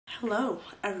Hello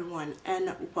everyone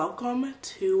and welcome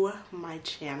to my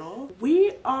channel.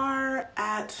 We are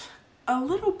at a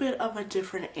little bit of a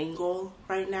different angle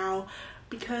right now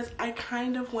because I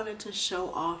kind of wanted to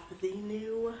show off the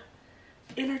new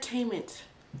entertainment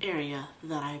area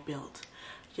that I built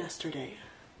yesterday.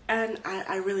 And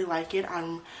I really like it.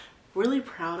 I'm really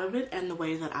proud of it and the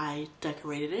way that I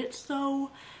decorated it.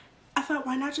 So I thought,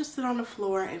 why not just sit on the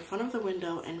floor in front of the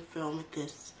window and film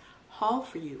this haul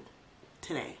for you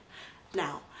today.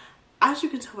 Now, as you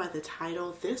can tell by the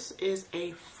title, this is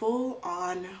a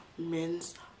full-on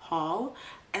men's haul,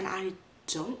 and I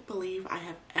don't believe I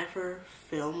have ever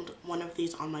filmed one of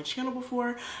these on my channel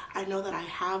before. I know that I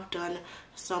have done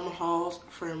some hauls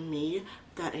for me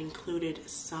that included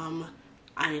some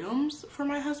items for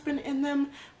my husband in them,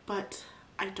 but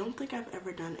I don't think I've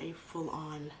ever done a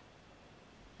full-on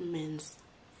men's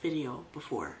video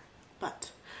before.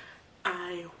 But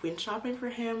I went shopping for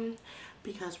him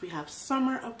because we have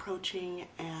summer approaching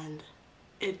and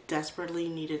it desperately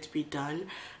needed to be done.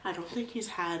 I don't think he's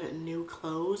had new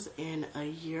clothes in a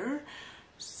year,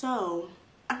 so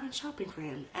I went shopping for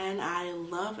him and I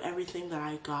love everything that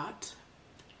I got.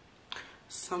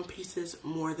 Some pieces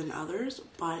more than others,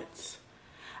 but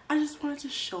I just wanted to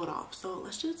show it off. So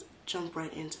let's just jump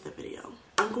right into the video.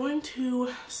 I'm going to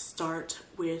start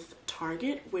with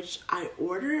Target, which I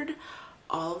ordered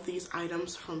all of these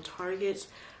items from Target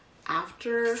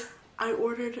after I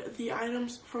ordered the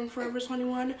items from Forever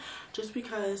 21, just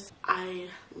because I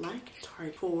like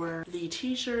Target. For the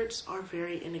t-shirts are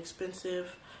very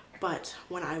inexpensive, but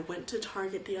when I went to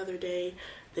Target the other day,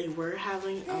 they were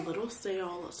having a little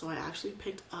sale, so I actually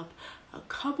picked up a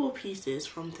couple pieces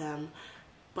from them,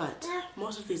 but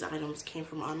most of these items came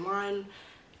from online.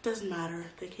 Doesn't matter,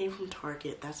 they came from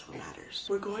Target, that's what matters.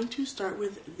 We're going to start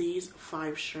with these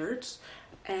 5 shirts,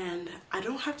 and I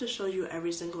don't have to show you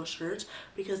every single shirt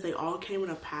because they all came in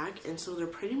a pack, and so they're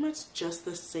pretty much just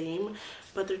the same,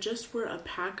 but they just were a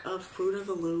pack of Fruit of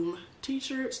the Loom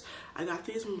t-shirts. I got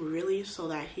these really so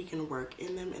that he can work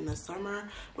in them in the summer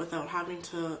without having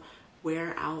to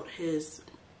wear out his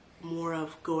more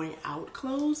of going out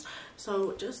clothes.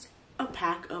 So just a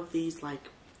pack of these like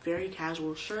very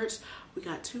casual shirts. We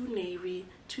got 2 navy,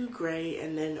 2 gray,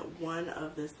 and then one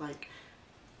of this like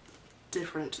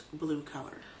different blue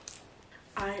color.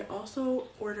 I also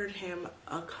ordered him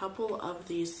a couple of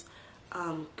these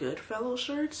Goodfellow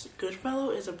shirts.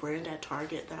 Goodfellow is a brand at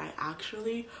Target that I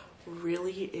actually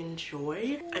really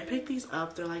enjoy. I picked these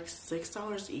up. They're like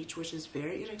 $6 each, which is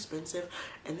very inexpensive,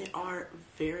 and they are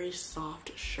very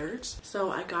soft shirts. So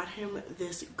I got him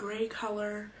this gray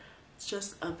color. It's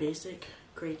just a basic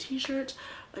gray t-shirt.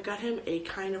 I got him a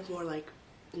kind of more like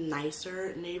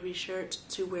nicer navy shirt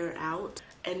to wear out,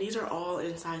 and these are all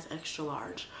in size extra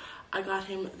large. I got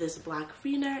him this black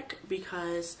v-neck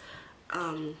because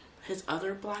his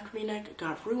other black v-neck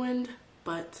got ruined,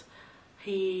 but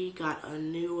he got a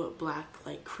new black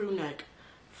like crew neck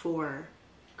for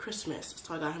Christmas,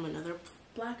 so I got him another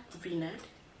black v-neck.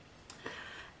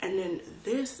 And then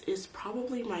this is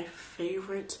probably my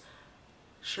favorite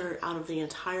shirt out of the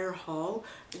entire haul,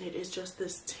 and it is just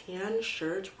this tan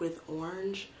shirt with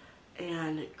orange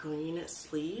and green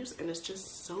sleeves, and it's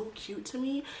just so cute to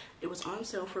me. It was on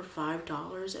sale for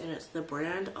 $5, and it's the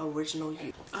brand Original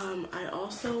You. I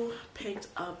also picked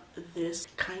up this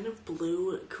kind of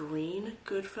blue-green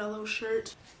Goodfellow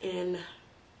shirt in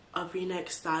a v-neck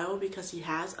style because he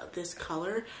has this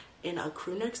color in a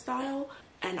crew neck style,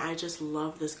 and I just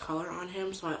love this color on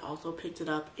him, so I also picked it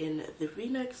up in the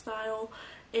v-neck style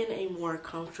in a more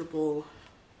comfortable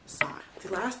size.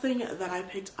 The last thing that I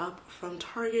picked up from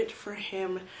Target for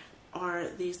him are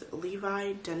these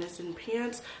Levi Denizen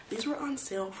pants. These were on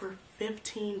sale for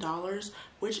 $15,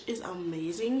 which is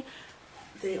amazing.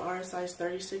 They are size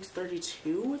 36,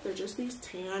 32. They're just these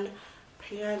tan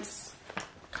pants,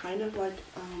 kind of like,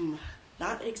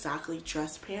 not exactly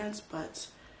dress pants, but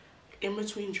in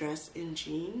between dress and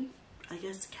jean, I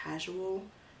guess casual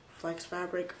flex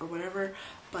fabric or whatever,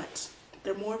 but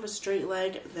they're more of a straight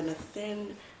leg than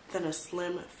a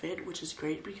slim fit, which is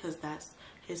great because that's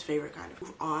his favorite kind of.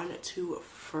 Move on to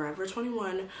Forever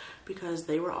 21 because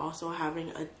they were also having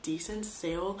a decent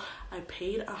sale. I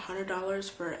paid $100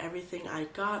 for everything I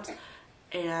got,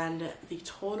 and the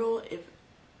total, if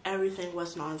everything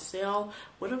wasn't on sale,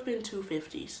 would have been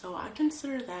 $250. So I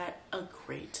consider that a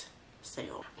great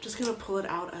sale. I'm just gonna pull it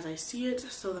out as I see it.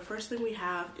 So the first thing we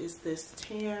have is this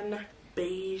tan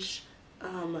beige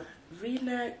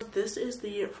v-neck. This is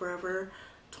the Forever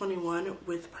 21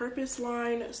 with Purpose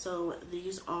line. So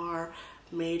these are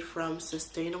made from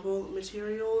sustainable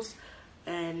materials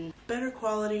and better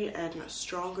quality and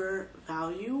stronger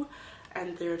value.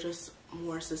 and they're just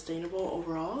more sustainable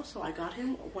overall. So I got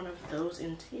him one of those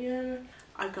in tan.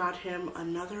 I got him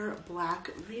another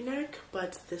black v-neck,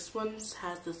 but this one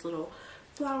has this little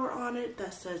flower on it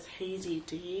that says Hazy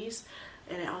Days,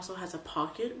 and it also has a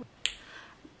pocket.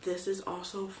 This is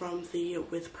also from the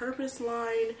With Purpose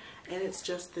line, and it's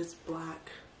just this black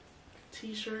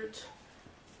t-shirt.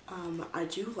 I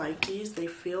do like these. They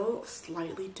feel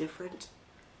slightly different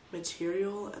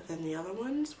material than the other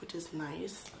ones, which is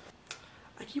nice.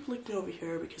 I keep looking over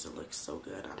here because it looks so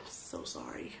good. I'm so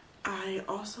sorry. I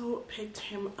also picked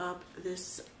him up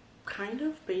this kind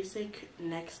of basic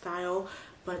neck style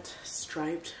but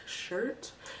striped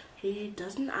shirt. He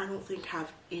doesn't, I don't think,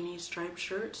 have any striped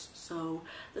shirts, so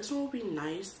this one will be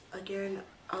nice. Again,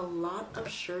 a lot of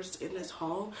shirts in this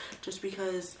haul just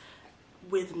because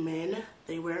with men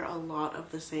they wear a lot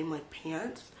of the same like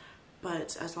pants,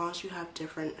 but as long as you have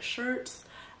different shirts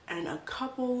and a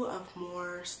couple of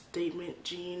more statement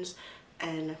jeans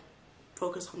and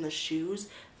focus on the shoes,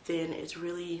 then it's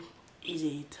really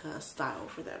easy to style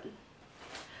for them.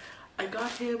 I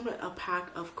got him a pack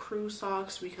of crew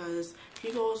socks because he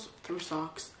goes through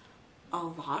socks a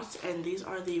lot, and these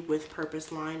are the With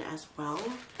Purpose line as well.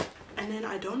 And then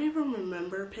I don't even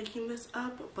remember picking this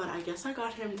up, but I guess I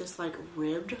got him this like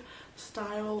ribbed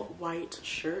style white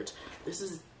shirt. This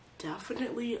is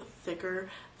definitely thicker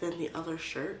than the other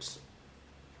shirts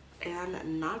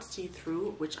and not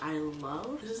see-through, which I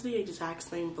love. This is the exact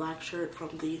same black shirt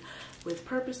from the With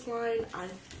Purpose line. I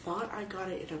thought I got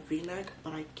it in a v-neck,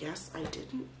 but I guess I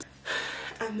didn't.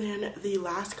 And then the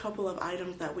last couple of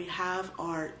items that we have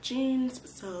are jeans,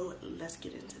 so let's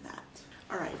get into that.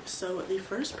 Alright, so the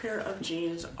first pair of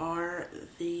jeans are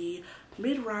the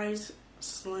mid-rise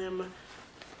slim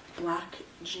black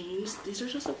jeans. These are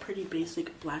just a pretty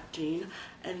basic black jean,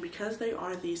 and because they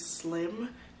are these slim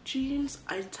jeans,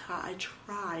 I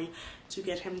try to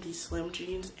get him these slim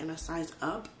jeans in a size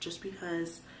up just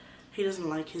because he doesn't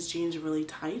like his jeans really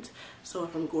tight. So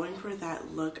if I'm going for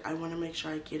that look, I want to make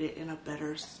sure I get it in a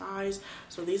better size.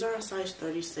 So these are a size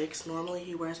 36. Normally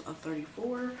he wears a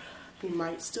 34. He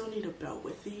might still need a belt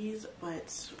with these,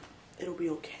 but it'll be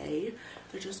okay.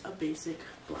 They're just a basic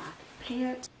black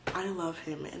pant. I love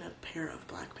him in a pair of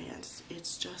black pants.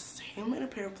 It's just him in a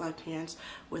pair of black pants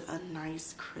with a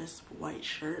nice crisp white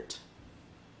shirt.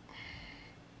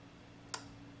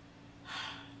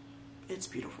 It's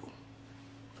beautiful.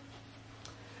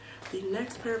 The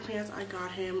next pair of pants I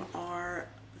got him are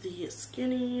the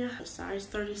skinny size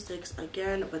 36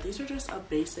 again, but these are just a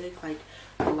basic like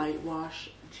light wash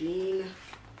jean.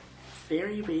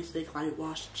 Very basic light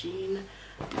wash jean.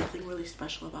 Nothing really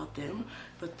special about them,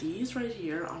 but these right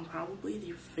here are probably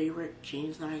the favorite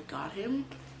jeans that I got him.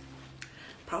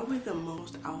 Probably the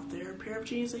most out there pair of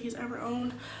jeans that he's ever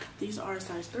owned. These are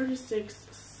size 36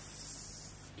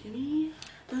 skinny.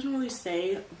 Doesn't really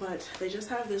say, but they just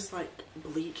have this like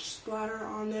bleach splatter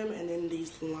on them and then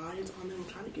these lines on them.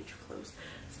 I'm trying to get you close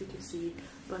so you can see,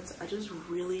 but I just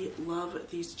really love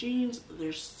these jeans.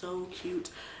 They're so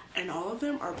cute, and all of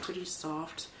them are pretty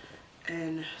soft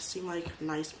and seem like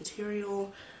nice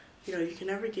material. You know, you can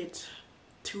never get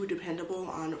too dependable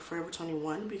on Forever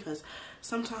 21 because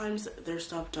sometimes their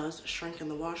stuff does shrink in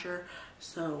the washer,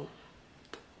 so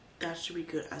that should be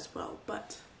good as well.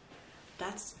 But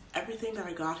that's everything that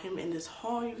I got him in this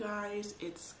haul, you guys.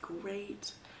 It's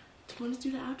great. Do you want to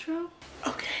do the outro?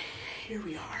 Okay, here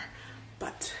we are.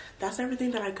 But that's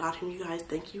everything that I got him, you guys.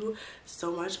 Thank you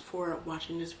so much for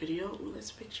watching this video. Ooh,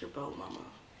 let's fix your bow, mama.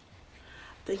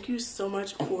 Thank you so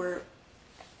much for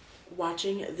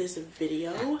watching this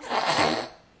video.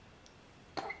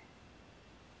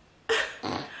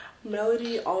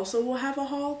 Melody also will have a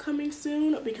haul coming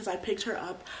soon because I picked her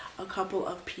up a couple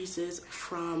of pieces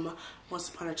from Once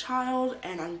Upon a Child,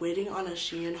 and I'm waiting on a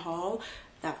Shein haul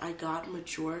that I got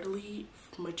majority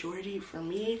for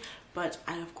me, but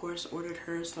I of course ordered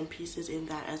her some pieces in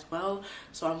that as well.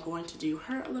 So I'm going to do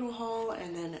her a little haul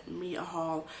and then me a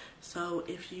haul. So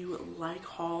if you like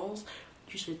hauls,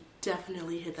 you should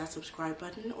definitely hit that subscribe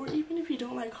button, or even if you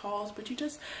don't like hauls but you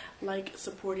just like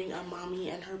supporting a mommy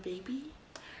and her baby,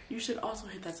 you should also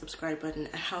hit that subscribe button,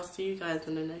 and I'll see you guys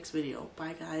in the next video.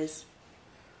 Bye guys.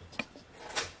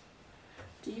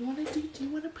 Do you want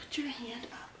to put your hand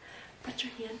up? Put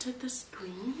your hand to the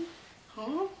screen?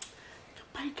 Huh?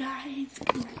 Bye guys.